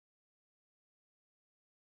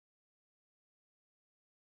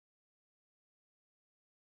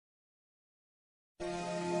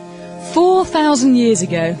4,000 years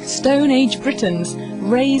ago, Stone Age Britons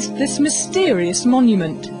raised this mysterious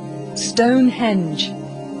monument, Stonehenge.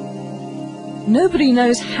 Nobody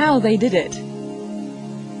knows how they did it,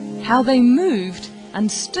 how they moved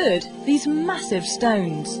and stood these massive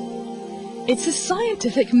stones. It's a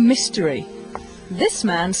scientific mystery. This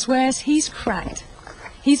man swears he's cracked.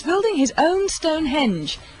 He's building his own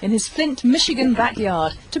Stonehenge in his Flint, Michigan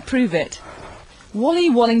backyard to prove it. Wally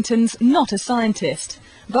Wallington's not a scientist,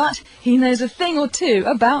 but he knows a thing or two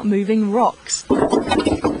about moving rocks.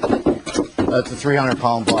 That's a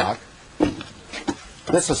 300-pound block.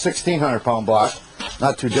 This is a 1,600-pound block.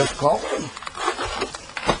 Not too difficult.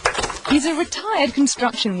 He's a retired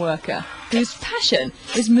construction worker whose passion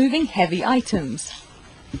is moving heavy items.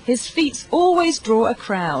 His feats always draw a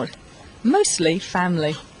crowd, mostly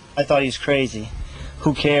family. I thought he was crazy.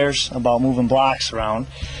 Who cares about moving blocks around?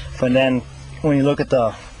 But then when you look at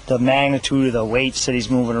the magnitude of the weights that he's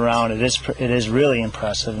moving around, it is really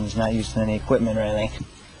impressive, and he's not using any equipment or anything.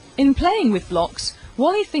 In playing with blocks,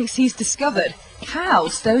 Wally thinks he's discovered how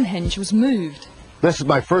Stonehenge was moved. This is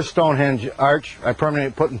my first Stonehenge arch I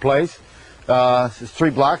permanently put in place. It's 3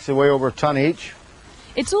 blocks, they weigh over a ton each.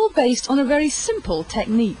 It's all based on a very simple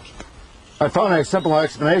technique. I found a simple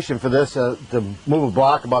explanation for this, to move a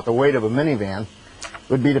block about the weight of a minivan,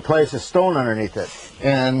 would be to place a stone underneath it.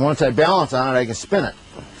 And once I balance on it, I can spin it.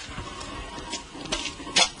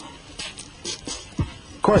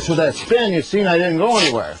 Of course, with that spin, you've seen I didn't go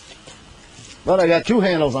anywhere. But I got 2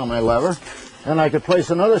 handles on my lever, and I could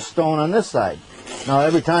place another stone on this side. Now,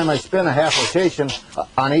 every time I spin a half rotation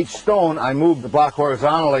on each stone, I move the block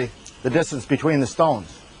horizontally, the distance between the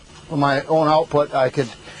stones. With my own output, I could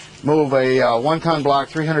move a 1-ton block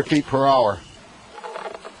 300 feet per hour.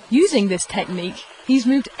 Using this technique, he's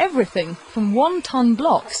moved everything from 1-ton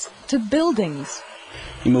blocks to buildings.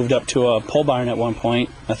 He moved up to a pole barn at one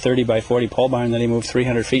point, a 30 by 40 pole barn that he moved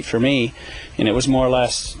 300 feet for me, and it was more or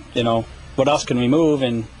less, you know, what else can we move?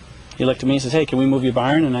 And he looked at me and says, hey, can we move your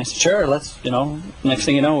barn? And I said, sure, let's, you know. Next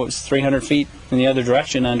thing you know, it was 300 feet in the other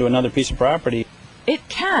direction onto another piece of property. It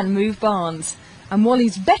can move barns, and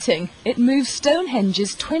Wally's betting it moves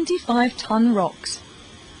Stonehenge's 25-ton rocks.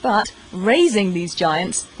 But raising these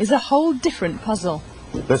giants is a whole different puzzle.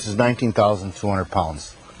 This is 19,200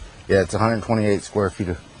 pounds. Yeah, it's 128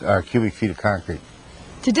 cubic feet of concrete.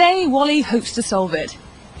 Today, Wally hopes to solve it.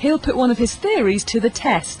 He'll put one of his theories to the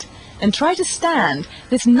test and try to stand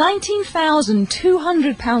this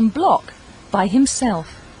 19,200-pound block by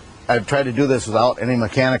himself. I've tried to do this without any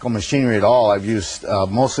mechanical machinery at all. I've used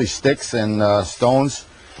mostly sticks and stones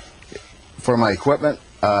for my equipment.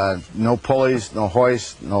 No pulleys, no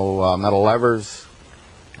hoist, no metal levers.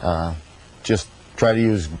 Just try to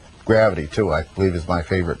use gravity too, I believe, is my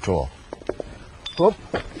favorite tool. Whoop.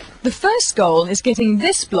 The first goal is getting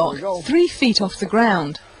this block 3 feet off the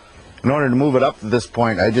ground. In order to move it up to this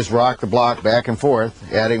point, I just rock the block back and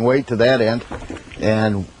forth, adding weight to that end,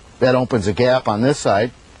 and that opens a gap on this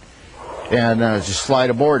side, and just slide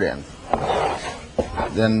a board in.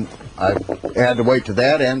 Then I add the weight to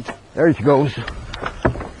that end, there she goes,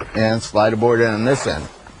 and slide a board in on this end.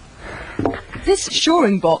 This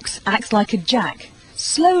shoring box acts like a jack,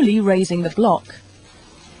 slowly raising the block.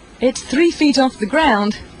 It's 3 feet off the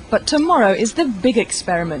ground, but tomorrow is the big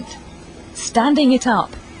experiment, standing it up.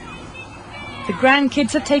 The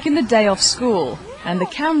grandkids have taken the day off school, and the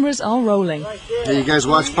cameras are rolling. Hey, you guys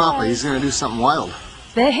watch Papa, he's going to do something wild.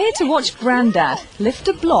 They're here to watch Grandad lift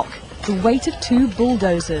a block the weight of 2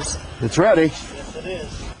 bulldozers. It's ready. Yes, it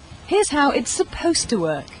is. Here's how it's supposed to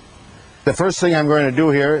work. The first thing I'm going to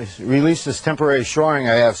do here is release this temporary shoring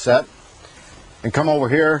I have set, and come over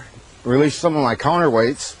here, release some of my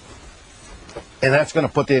counterweights, and that's going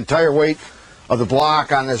to put the entire weight of the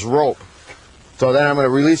block on this rope. So then I'm going to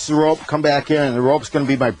release the rope, come back in, and the rope's going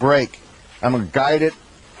to be my brake. I'm going to guide it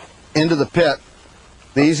into the pit.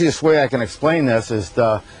 The easiest way I can explain this is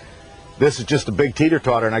this is just a big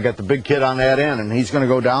teeter-totter, and I got the big kid on that end, and he's going to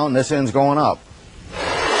go down, this end's going up.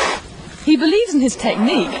 He believes in his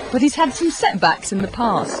technique, but he's had some setbacks in the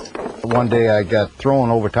past. One day I got thrown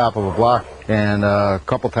over top of a block, and a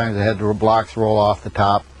couple times I had the blocks roll off the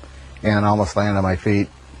top and almost land on my feet.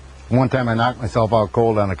 One time I knocked myself out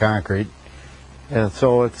cold on the concrete. And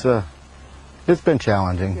so it's been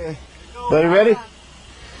challenging. Okay. Everybody ready?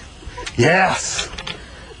 Yes!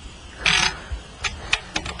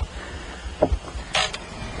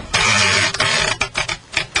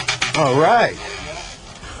 All right.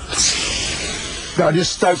 Now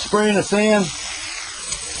just start spraying the sand.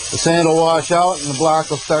 The sand will wash out and the block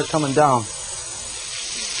will start coming down.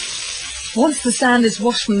 Once the sand is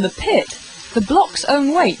washed from the pit, the block's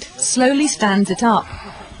own weight slowly stands it up.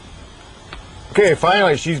 Okay,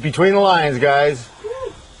 finally, she's between the lines, guys.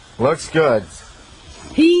 Looks good.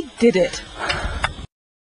 He did it.